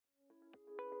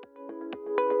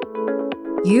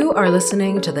You are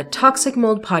listening to the Toxic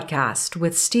Mold Podcast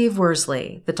with Steve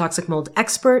Worsley, the toxic mold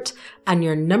expert and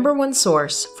your number one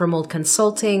source for mold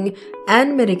consulting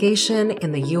and mitigation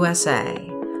in the USA.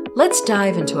 Let's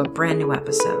dive into a brand new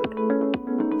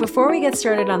episode. Before we get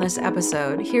started on this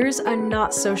episode, here's a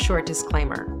not so short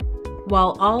disclaimer.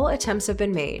 While all attempts have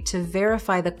been made to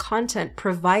verify the content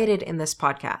provided in this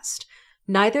podcast,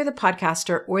 neither the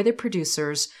podcaster or the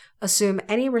producers assume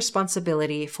any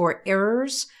responsibility for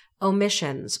errors,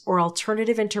 omissions, or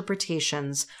alternative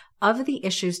interpretations of the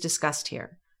issues discussed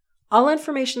here. All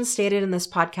information stated in this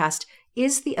podcast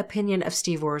is the opinion of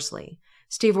Steve Worsley.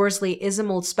 Steve Worsley is a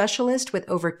mold specialist with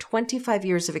over 25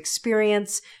 years of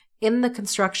experience in the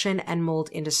construction and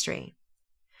mold industry.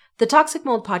 The Toxic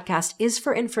Mold Podcast is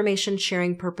for information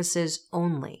sharing purposes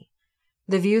only.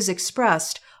 The views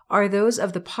expressed are those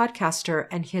of the podcaster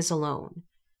and his alone.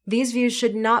 These views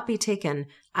should not be taken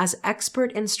as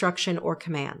expert instruction or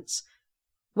commands.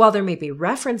 While there may be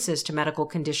references to medical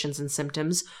conditions and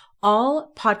symptoms,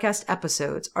 all podcast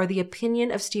episodes are the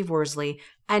opinion of Steve Worsley,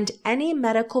 and any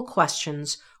medical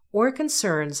questions or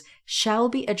concerns shall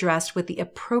be addressed with the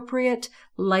appropriate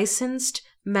licensed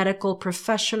medical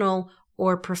professional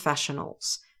or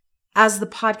professionals. As the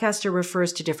podcaster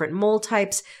refers to different mold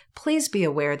types, please be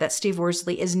aware that Steve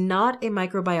Worsley is not a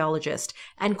microbiologist,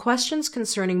 and questions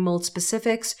concerning mold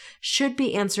specifics should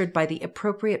be answered by the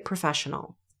appropriate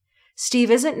professional.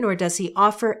 Steve isn't, nor does he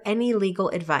offer any legal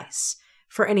advice.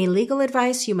 For any legal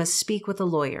advice, you must speak with a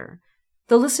lawyer.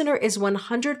 The listener is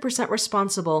 100%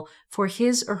 responsible for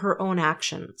his or her own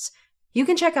actions. You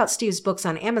can check out Steve's books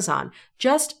on Amazon.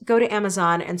 Just go to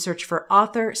Amazon and search for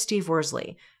author Steve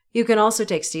Worsley. You can also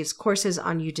take Steve's courses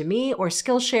on Udemy or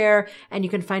Skillshare, and you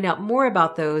can find out more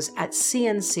about those at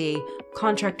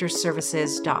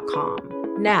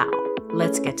cnccontractorservices.com. Now,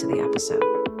 let's get to the episode.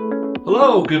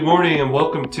 Hello, good morning, and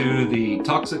welcome to the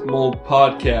Toxic Mold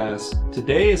Podcast.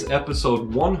 Today is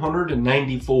episode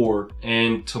 194,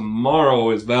 and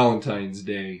tomorrow is Valentine's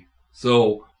Day.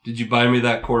 So, did you buy me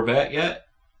that Corvette yet?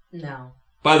 No.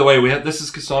 By the way, this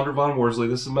is Cassandra Von Worsley.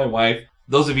 This is my wife.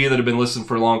 Those of you that have been listening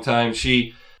for a long time,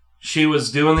 she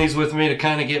was doing these with me to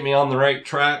kind of get me on the right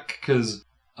track, because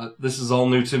this is all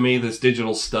new to me, this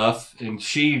digital stuff. And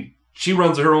she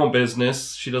runs her own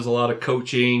business. She does a lot of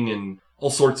coaching and all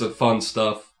sorts of fun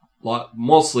stuff,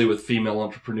 mostly with female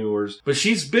entrepreneurs. But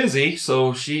she's busy,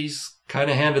 so she's kind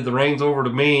of handed the reins over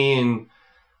to me. And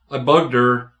I bugged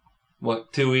her,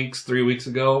 3 weeks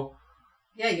ago?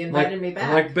 Yeah, you invited me back.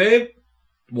 I'm like, babe,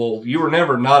 well, you were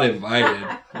never not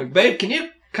invited. Like, babe, can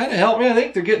you kind of help me? I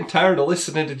think they're getting tired of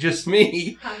listening to just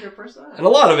me. 100%. And a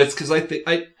lot of it's because I think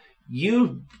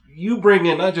you bring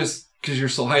in, not just because you're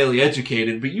so highly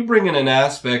educated, but you bring in an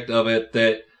aspect of it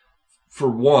that, for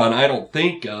one, I don't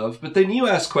think of, but then you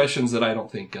ask questions that I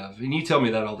don't think of, and you tell me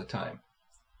that all the time.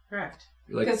 Correct.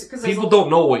 Like, people don't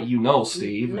know what you know,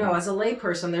 Steve. No, as a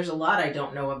layperson, there's a lot I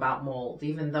don't know about mold.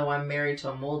 Even though I'm married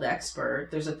to a mold expert,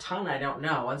 there's a ton I don't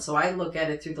know. And so I look at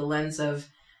it through the lens of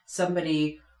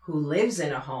somebody who lives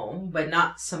in a home, but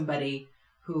not somebody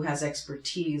who has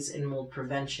expertise in mold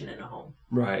prevention in a home.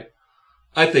 Right.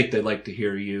 I think they like to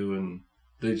hear you, and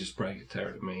they just probably get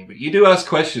tired of me. But you do ask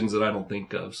questions that I don't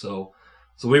think of, so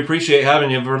we appreciate having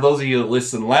you. For those of you that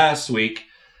listened last week,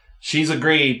 she's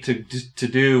agreed to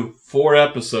do 4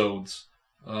 episodes.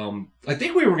 I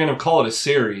think we were going to call it a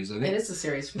series. I think it is a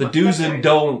series. The do's and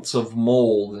don'ts of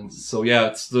mold, and so yeah,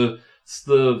 it's the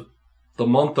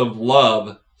month of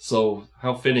love. So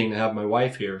how fitting to have my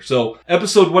wife here. So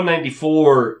episode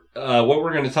 194, what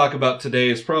we're going to talk about today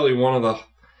is probably one of the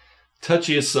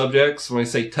touchiest subjects. When I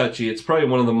say touchy, it's probably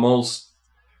one of the most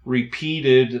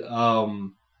repeated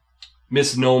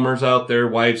misnomers out there,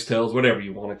 wives' tales, whatever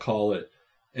you want to call it.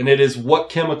 And it is, what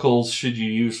chemicals should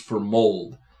you use for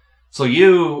mold? So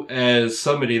you, as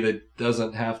somebody that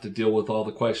doesn't have to deal with all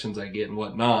the questions I get and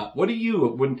whatnot, what do you,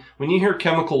 when you hear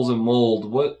chemicals and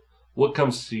mold, what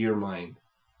comes to your mind?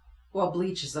 Well,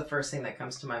 bleach is the first thing that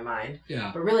comes to my mind.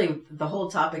 Yeah. But really, the whole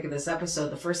topic of this episode,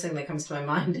 the first thing that comes to my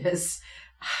mind is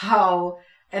how,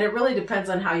 and it really depends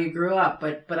on how you grew up,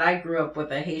 but I grew up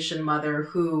with a Haitian mother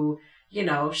who, you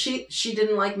know, she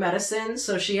didn't like medicine,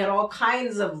 so she had all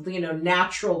kinds of, you know,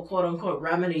 natural, quote unquote,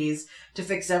 remedies to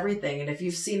fix everything. And if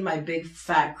you've seen my Big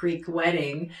Fat Greek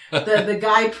Wedding, the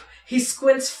guy, he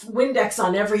squints Windex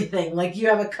on everything. Like, you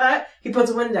have a cut, he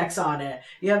puts Windex on it.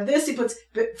 You have this,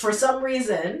 but for some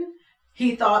reason,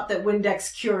 he thought that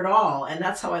Windex cured all. And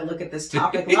that's how I look at this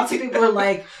topic. Lots of people are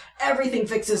like, everything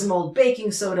fixes mold,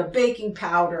 baking soda, baking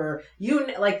powder,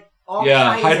 all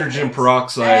kinds hydrogen of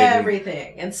peroxide.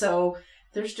 Everything. And so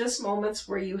there's just moments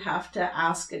where you have to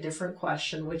ask a different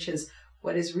question, which is,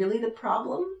 what is really the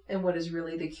problem and what is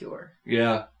really the cure.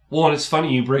 Yeah. Well, and it's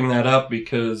funny you bring that up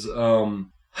because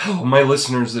my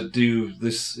listeners that do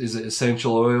this, is it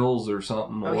essential oils or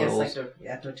something? Oh, oils? Yes,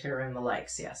 like doTERRA and the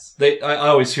likes, yes. I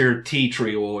always hear tea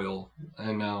tree oil,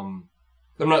 and I'm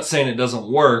not saying it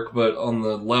doesn't work, but on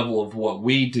the level of what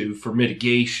we do for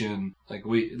mitigation, like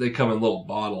they come in little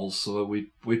bottles, so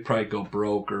we'd probably go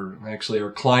broke, or actually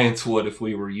our clients would if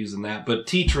we were using that. But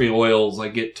tea tree oils, I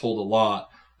get told a lot.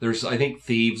 There's, I think,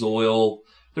 thieves oil.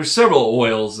 There's several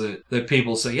oils that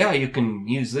people say, yeah, you can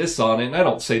use this on it. And I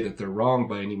don't say that they're wrong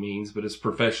by any means, but as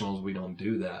professionals, we don't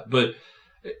do that. But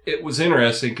it was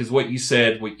interesting because what you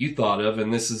said, what you thought of,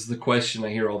 and this is the question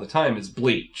I hear all the time, is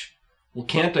bleach. Well,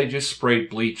 can't I just spray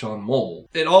bleach on mold?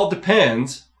 It all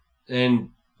depends.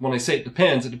 And when I say it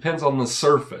depends on the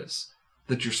surface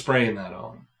that you're spraying that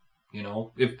on. You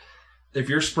know, if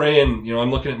you're spraying, you know,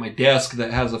 I'm looking at my desk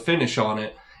that has a finish on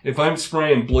it. If I'm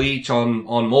spraying bleach on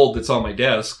mold that's on my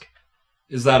desk,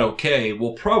 is that okay?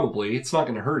 Well, probably. It's not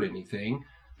going to hurt anything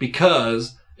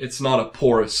because it's not a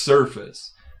porous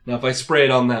surface. Now, if I spray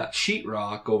it on that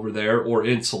sheetrock over there or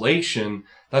insulation,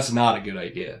 that's not a good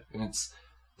idea. And it's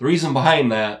the reason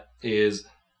behind that is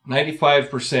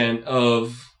 95%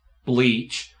 of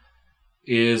bleach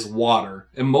is water.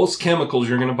 And most chemicals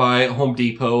you're going to buy at Home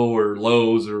Depot or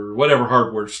Lowe's or whatever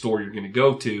hardware store you're going to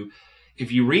go to,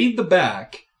 if you read the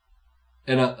back,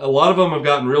 and a lot of them have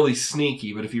gotten really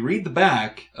sneaky, but if you read the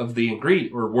back of the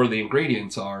ingredient or where the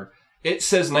ingredients are, it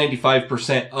says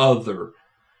 95% other,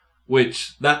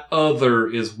 which that other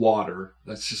is water.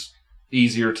 That's just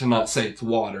easier to not say it's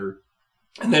water.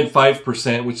 And then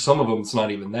 5%, which some of them it's not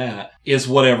even that, is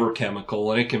whatever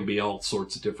chemical, and it can be all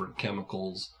sorts of different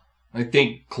chemicals. I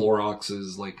think Clorox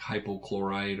is like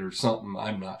hypochlorite or something.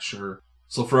 I'm not sure.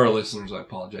 So for our listeners, I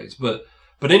apologize. But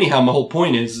anyhow, my whole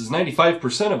point is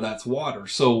 95% of that's water.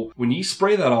 So when you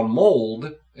spray that on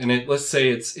mold, and let's say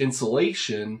it's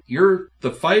insulation, the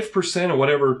 5% of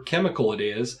whatever chemical it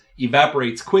is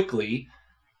evaporates quickly,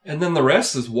 and then the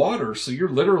rest is water. So you're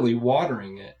literally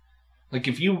watering it. Like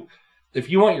if you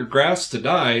want your grass to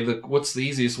die, what's the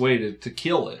easiest way to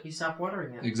kill it? You stop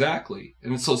watering it. Exactly.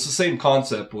 And so it's the same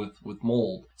concept with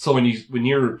mold. So when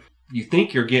you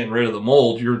think you're getting rid of the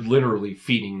mold, you're literally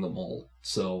feeding the mold.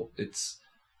 So it's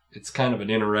kind of an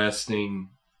interesting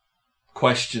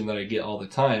question that I get all the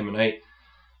time. And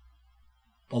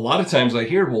a lot of times I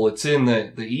hear, well, it's in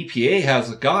the EPA has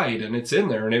a guide and it's in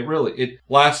there. And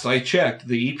last I checked,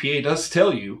 the EPA does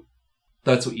tell you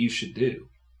that's what you should do.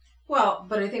 Well,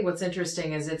 but I think what's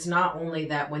interesting is it's not only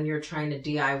that when you're trying to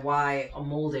DIY a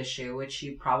mold issue, which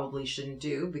you probably shouldn't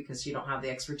do because you don't have the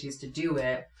expertise to do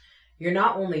it, you're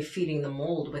not only feeding the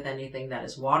mold with anything that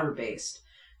is water-based,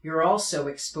 you're also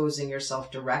exposing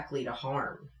yourself directly to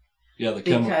harm. Yeah, the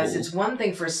chemicals. Because it's one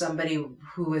thing for somebody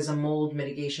who is a mold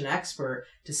mitigation expert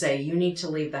to say, you need to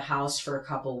leave the house for a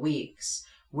couple weeks.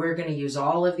 We're going to use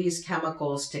all of these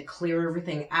chemicals to clear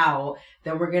everything out.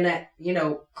 Then we're going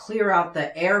to, clear out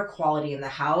the air quality in the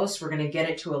house. We're going to get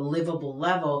it to a livable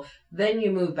level. Then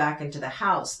you move back into the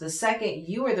house. The second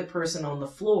you are the person on the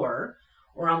floor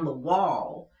or on the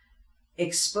wall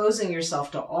exposing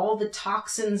yourself to all the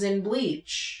toxins in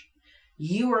bleach,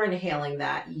 you are inhaling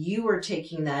that. You are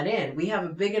taking that in. We have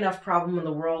a big enough problem in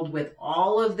the world with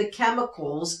all of the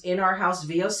chemicals in our house,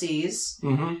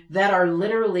 VOCs, that are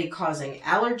literally causing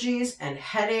allergies and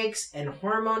headaches and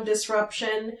hormone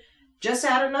disruption. Just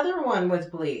add another one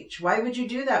with bleach. Why would you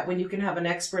do that when you can have an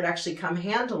expert actually come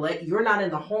handle it? You're not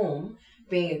in the home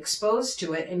being exposed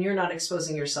to it, and you're not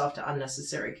exposing yourself to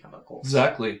unnecessary chemicals.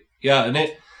 Exactly. Yeah, and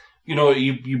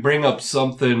you bring up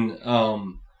something,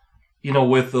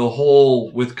 with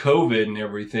with COVID and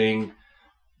everything,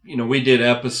 we did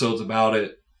episodes about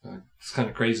it. It's kind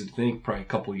of crazy to think, probably a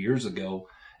couple of years ago.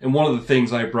 And one of the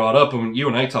things I brought up, and you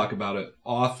and I talk about it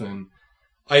often,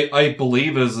 I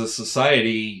believe as a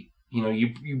society,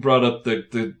 you brought up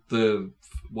the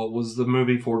what was the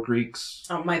movie, Four Greeks?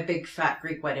 Oh, My Big Fat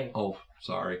Greek Wedding. Oh,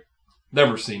 sorry.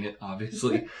 Never seen it,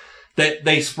 obviously.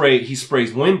 He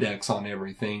sprays Windex on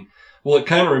everything. Well, it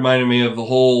kind of reminded me of the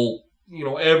whole,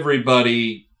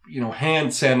 everybody, hand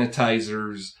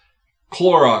sanitizers,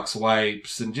 Clorox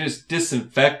wipes, and just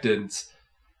disinfectants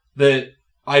that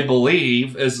I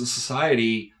believe as a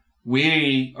society,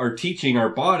 we are teaching our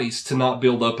bodies to not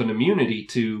build up an immunity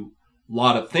to a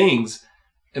lot of things.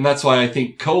 And that's why I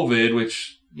think COVID,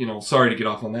 which, sorry to get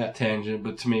off on that tangent,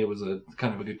 but to me it was a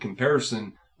kind of a good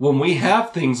comparison. When we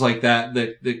have things like that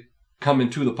come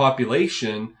into the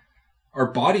population,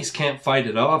 our bodies can't fight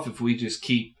it off if we just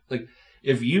keep,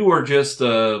 if you are just,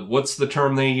 what's the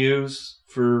term they use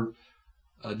for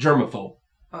germaphobe?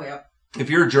 Oh, yeah. if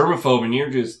you're a germaphobe and you're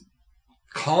just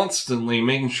constantly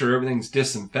making sure everything's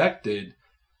disinfected,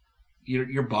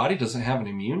 your body doesn't have an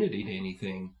immunity to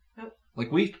anything. Nope.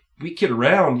 Like we kid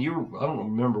around. I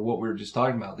don't remember what we were just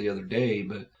talking about the other day,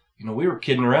 but we were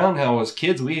kidding around how as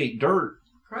kids we ate dirt.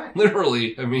 Correct.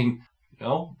 Literally. I mean,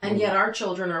 And yet our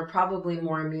children are probably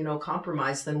more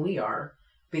immunocompromised than we are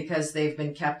because they've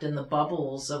been kept in the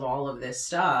bubbles of all of this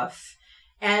stuff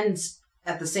and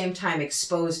at the same time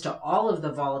exposed to all of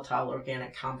the volatile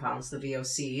organic compounds, the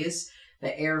VOCs,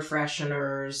 the air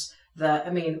fresheners,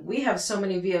 we have so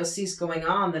many VOCs going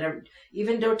on that are,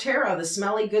 even doTERRA, the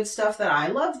smelly good stuff that I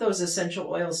love those essential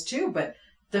oils too, but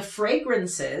the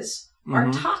fragrances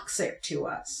are toxic to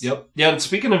us. Yep. Yeah, and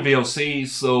speaking of VOCs,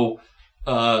 so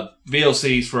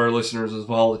VOCs for our listeners is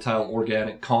volatile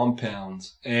organic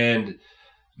compounds, and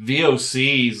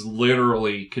VOCs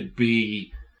literally could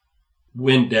be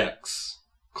Windex,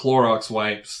 Clorox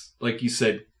wipes, like you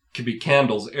said, could be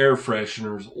candles, air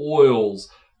fresheners, oils,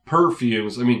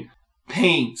 perfumes. I mean,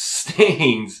 paints,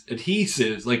 stains,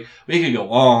 adhesives. Like we could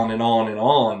go on and on and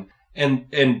on.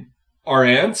 And our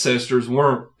ancestors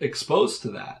weren't exposed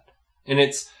to that. And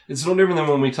it's no different than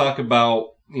when we talk about,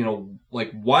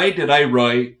 like, why did I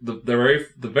write the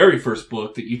very first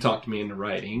book that you talked me into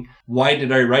writing? Why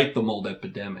did I write The Mold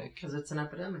Epidemic? Because it's an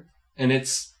epidemic. And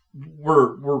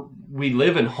we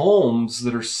live in homes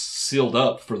that are sealed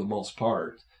up for the most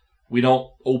part. We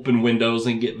don't open windows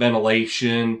and get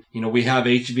ventilation. We have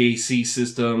HVAC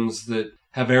systems that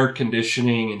have air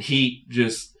conditioning and heat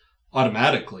just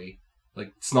automatically.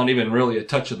 Like, it's not even really a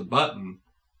touch of the button.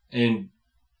 And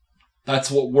that's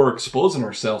what we're exposing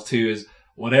ourselves to, is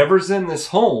whatever's in this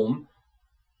home,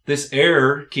 this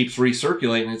air keeps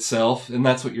recirculating itself, and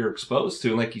that's what you're exposed to.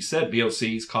 And like you said,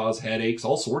 VOCs cause headaches,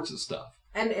 all sorts of stuff.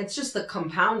 And it's just the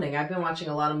compounding. I've been watching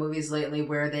a lot of movies lately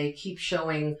where they keep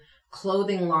showing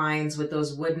clothing lines with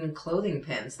those wooden clothing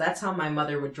pins. That's how my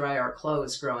mother would dry our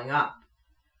clothes growing up.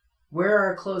 Where are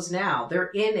our clothes now? They're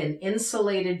in an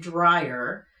insulated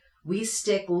dryer. We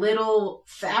stick little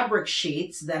fabric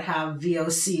sheets that have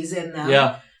VOCs in them.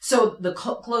 Yeah. So the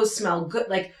clothes smell good.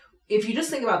 Like, if you just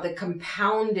think about the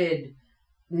compounded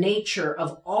nature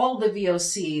of all the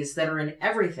VOCs that are in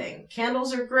everything.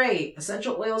 Candles are great.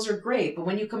 Essential oils are great. But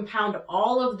when you compound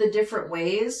all of the different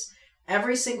ways,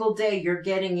 every single day you're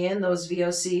getting in those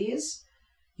VOCs,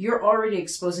 you're already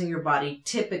exposing your body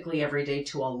typically every day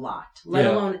to a lot, let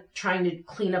alone trying to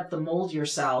clean up the mold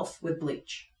yourself with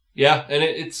bleach. Yeah, and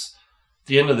it's at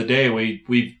the end of the day,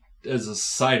 we as a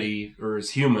society or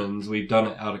as humans, we've done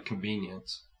it out of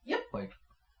convenience. Yep.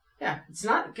 Yeah, it's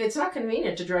not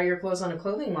convenient to dry your clothes on a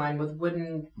clothing line with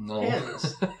wooden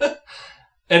pins.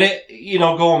 And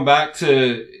going back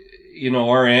to,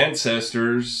 our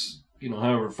ancestors,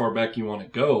 however far back you want to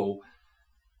go,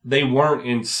 they weren't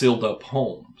in sealed up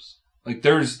homes. Like,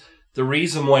 there's the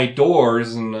reason why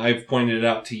doors, and I've pointed it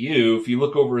out to you, if you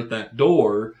look over at that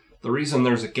door, the reason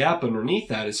there's a gap underneath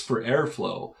that is for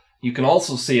airflow. You can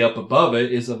also see up above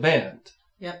it is a vent.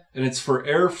 Yep. And it's for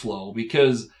airflow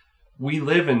because we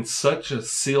live in such a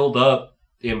sealed up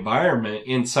environment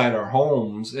inside our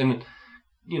homes. And,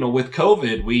 with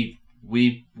COVID,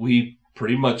 we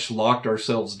pretty much locked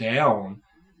ourselves down.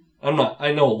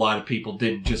 I know a lot of people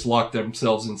didn't just lock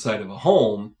themselves inside of a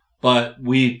home, but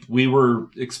we were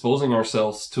exposing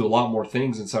ourselves to a lot more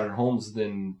things inside our homes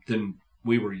than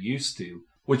we were used to.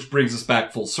 Which brings us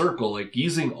back full circle. Like,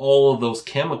 using all of those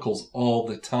chemicals all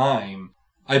the time,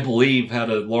 I believe had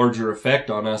a larger effect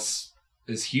on us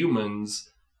as humans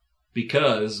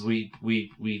because we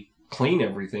clean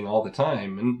everything all the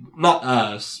time. And not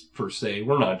us, per se.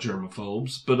 We're not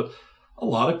germaphobes. But a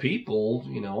lot of people,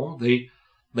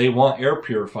 they want air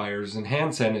purifiers and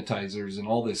hand sanitizers and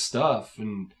all this stuff.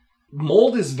 And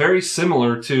mold is very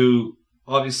similar to,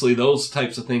 obviously, those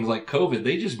types of things like COVID.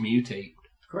 They just mutate.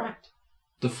 Correct.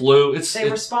 The flu, they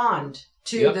respond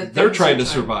to the. They're trying to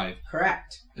survive.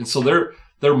 Correct. And so they're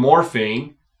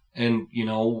morphing, and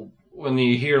when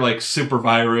you hear like super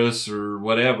virus or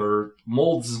whatever,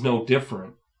 mold is no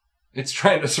different. It's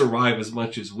trying to survive as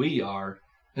much as we are.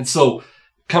 And so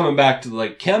coming back to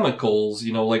like chemicals,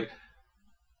 like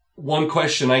one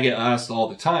question I get asked all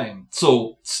the time.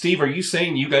 So Steve, are you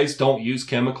saying you guys don't use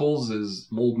chemicals as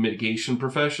mold mitigation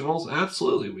professionals?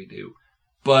 Absolutely, we do,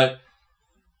 but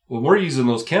when we're using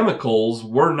those chemicals,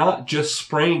 we're not just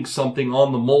spraying something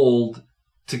on the mold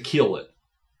to kill it.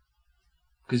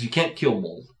 Because you can't kill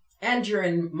mold. And you're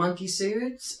in monkey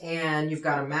suits, and you've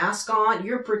got a mask on.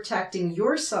 You're protecting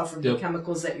yourself from the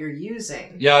chemicals that you're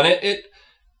using. Yeah, and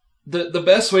the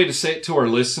best way to say it to our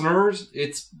listeners,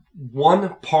 it's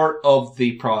one part of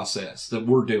the process that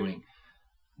we're doing.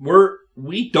 We're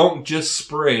we don't just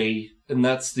spray, and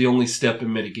that's the only step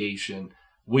in mitigation.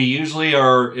 We usually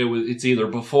it's either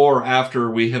before or after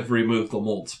we have removed the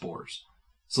mold spores.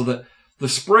 So the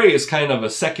spray is kind of a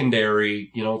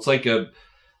secondary, it's like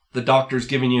the doctor's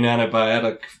giving you an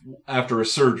antibiotic after a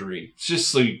surgery. It's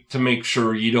just to make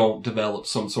sure you don't develop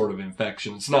some sort of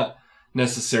infection. It's not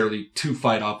necessarily to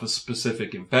fight off a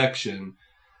specific infection.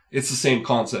 It's the same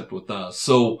concept with us.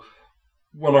 So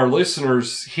when our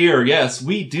listeners hear, yes,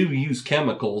 we do use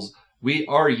chemicals. We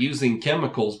are using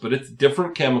chemicals, but it's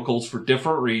different chemicals for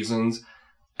different reasons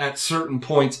at certain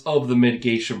points of the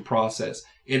mitigation process.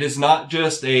 It is not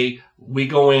just we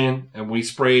go in and we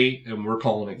spray and we're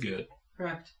calling it good.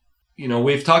 Correct.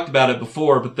 We've talked about it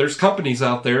before, but there's companies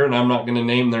out there, and I'm not going to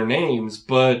name their names,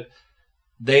 but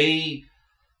they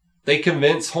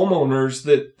convince homeowners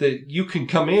that you can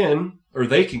come in, or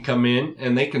they can come in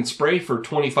and they can spray for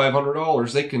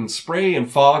 $2,500. They can spray and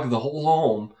fog the whole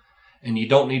home, and you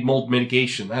don't need mold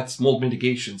mitigation. That's mold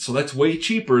mitigation. So that's way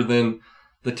cheaper than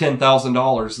the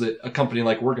 $10,000 that a company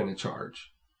like we're going to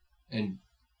charge. And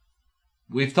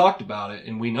we've talked about it,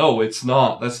 and we know that's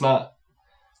not,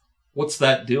 what's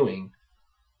that doing?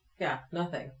 Yeah,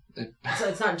 nothing. So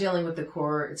it's not dealing with the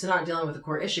core. It's not dealing with the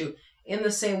core issue. In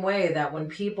the same way that when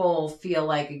people feel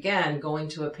like, again, going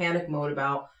to a panic mode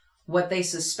about what they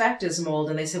suspect is mold,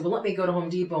 and they say, well, let me go to Home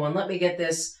Depot and let me get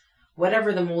this,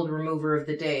 whatever the mold remover of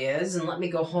the day is, and let me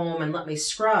go home and let me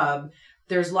scrub.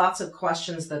 There's lots of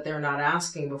questions that they're not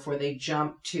asking before they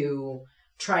jump to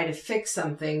try to fix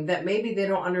something that maybe they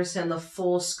don't understand the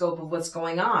full scope of what's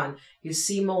going on. You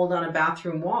see mold on a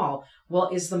bathroom wall. Well,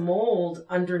 is the mold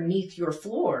underneath your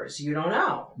floors? You don't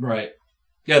know. Right.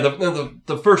 Yeah,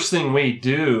 the first thing we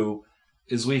do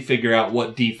is we figure out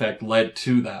what defect led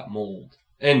to that mold.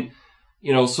 And,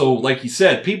 so like you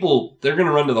said, people, they're going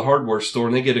to run to the hardware store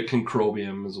and they get a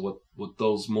concrobium is what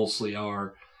those mostly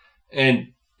are.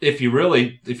 And if you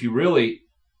really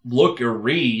look or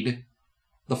read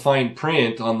the fine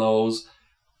print on those,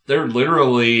 they're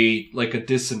literally like a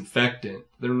disinfectant.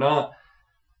 They're not,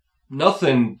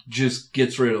 nothing just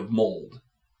gets rid of mold.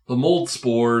 The mold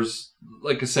spores,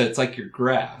 like I said, it's like your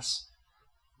grass.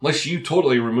 Unless you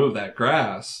totally remove that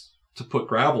grass to put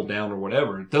gravel down or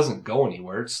whatever, it doesn't go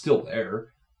anywhere. It's still there.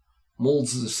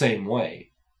 Mold's the same way.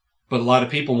 But a lot of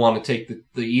people want to take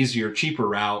the easier, cheaper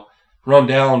route, run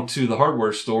down to the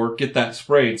hardware store, get that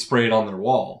sprayed, spray it on their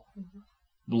wall.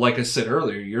 Mm-hmm. Like I said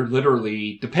earlier, you're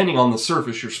literally, depending on the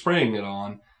surface you're spraying it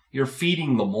on, you're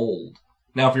feeding the mold.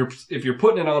 Now, if you're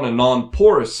putting it on a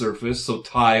non-porous surface, so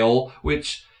tile,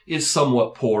 which is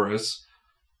somewhat porous,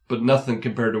 but nothing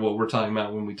compared to what we're talking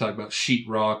about when we talk about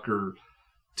sheetrock or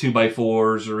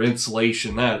 2x4s or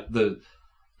insulation, that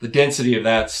the density of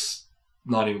that's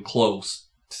not even close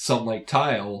to something like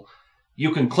tile.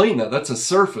 You can clean that. That's a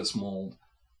surface mold.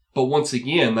 But once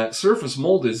again, that surface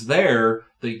mold is there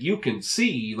that you can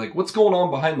see, like, what's going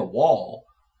on behind the wall.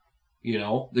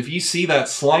 If you see that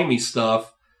slimy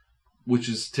stuff, which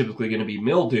is typically going to be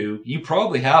mildew, you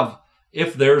probably have,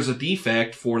 if there's a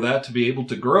defect for that to be able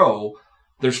to grow,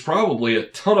 there's probably a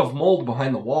ton of mold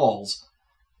behind the walls,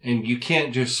 and you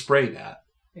can't just spray that.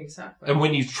 Exactly. And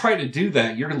when you try to do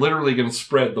that, you're literally going to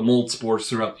spread the mold spores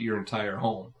throughout your entire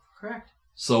home. Correct.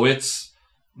 So it's,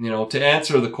 to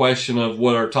answer the question of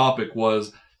what our topic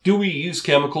was, do we use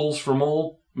chemicals for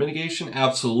mold mitigation?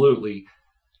 Absolutely.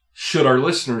 Should our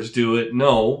listeners do it?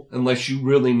 No, unless you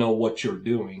really know what you're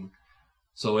doing.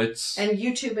 So it's... And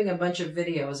YouTubing a bunch of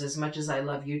videos, as much as I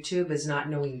love YouTube, is not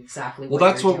knowing exactly what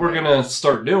Well, that's what we're going to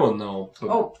start doing, though.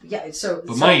 But,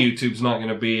 But my YouTube's not going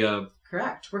to be a...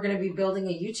 Correct. We're going to be building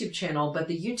a YouTube channel, but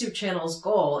the YouTube channel's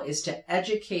goal is to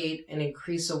educate and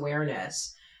increase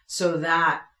awareness so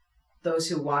that those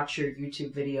who watch your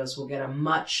YouTube videos will get a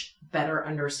much better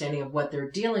understanding of what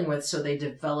they're dealing with, so they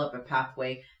develop a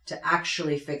pathway to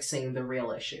actually fixing the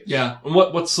real issues. Yeah. And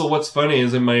what's funny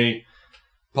is in my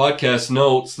podcast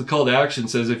notes, the call to action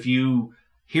says if you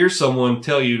hear someone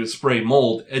tell you to spray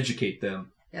mold, educate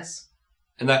them. Yes.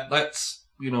 And that's,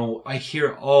 I hear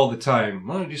it all the time.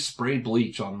 Why don't you spray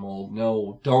bleach on mold?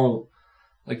 No, don't.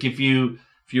 Like if you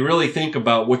really think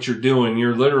about what you're doing,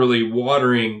 you're literally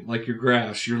watering, like your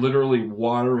grass, you're literally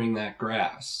watering that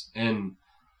grass. And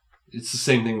it's the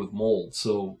same thing with mold.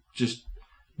 So just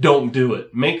don't do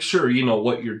it. Make sure you know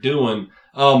what you're doing.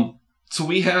 So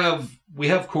we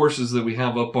have courses that we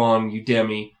have up on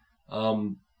Udemy.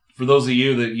 For those of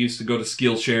you that used to go to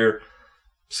Skillshare's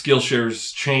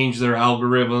changed their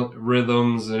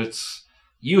algorithms.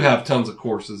 You have tons of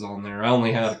courses on there. I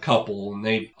only had a couple,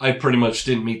 and I pretty much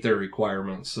didn't meet their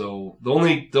requirements. So the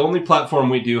only platform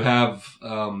we do have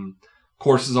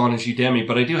courses on is Udemy,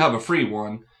 but I do have a free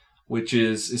one which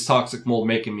is toxic mold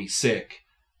making me sick?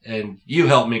 And you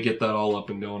helped me get that all up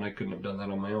and going. I couldn't have done that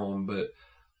on my own, but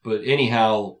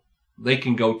anyhow, they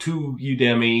can go to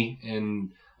Udemy, and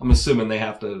I'm assuming they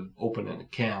have to open an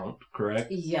account,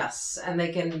 correct? Yes, and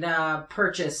they can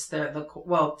purchase take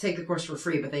the course for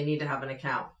free, but they need to have an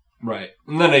account. Right.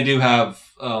 And then I do have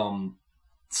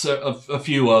a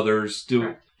few others.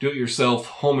 Do it yourself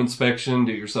home inspection,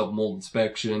 do it yourself mold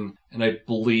inspection, and I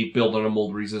believe building a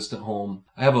mold resistant home.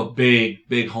 I have a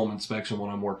big home inspection one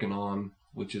I'm working on,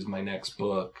 which is my next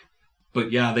book.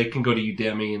 But yeah, they can go to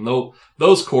Udemy, and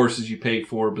those courses you pay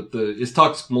for, but Is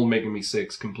Toxic Mold Making Me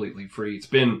Sick completely free. It's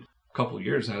been a couple of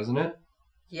years, hasn't it?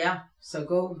 Yeah. So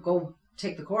go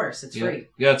take the course. It's free.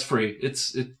 Yeah, it's free.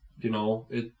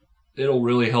 It'll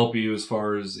really help you as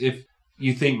far as if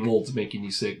you think mold's making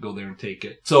you sick, go there and take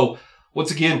it. So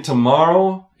once again,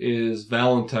 tomorrow is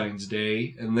Valentine's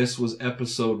Day, and this was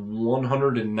episode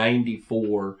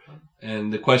 194.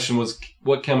 And the question was,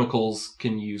 what chemicals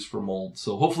can you use for mold?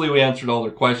 So hopefully we answered all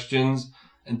their questions.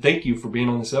 And thank you for being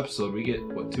on this episode. We get,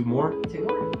 2 more? 2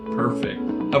 more. Perfect.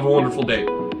 Have a wonderful day.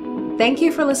 Thank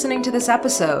you for listening to this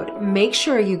episode. Make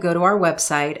sure you go to our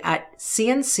website at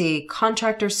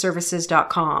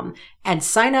cnccontractorservices.com and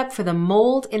sign up for the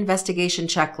mold investigation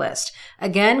checklist.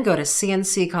 Again, go to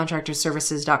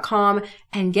cnccontractorservices.com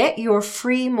and get your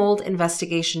free mold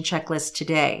investigation checklist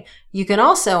today. You can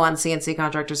also on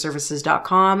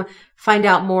cnccontractorservices.com find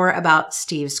out more about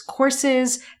Steve's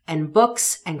courses and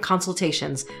books and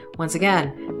consultations. Once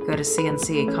again, go to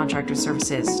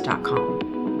cnccontractorservices.com.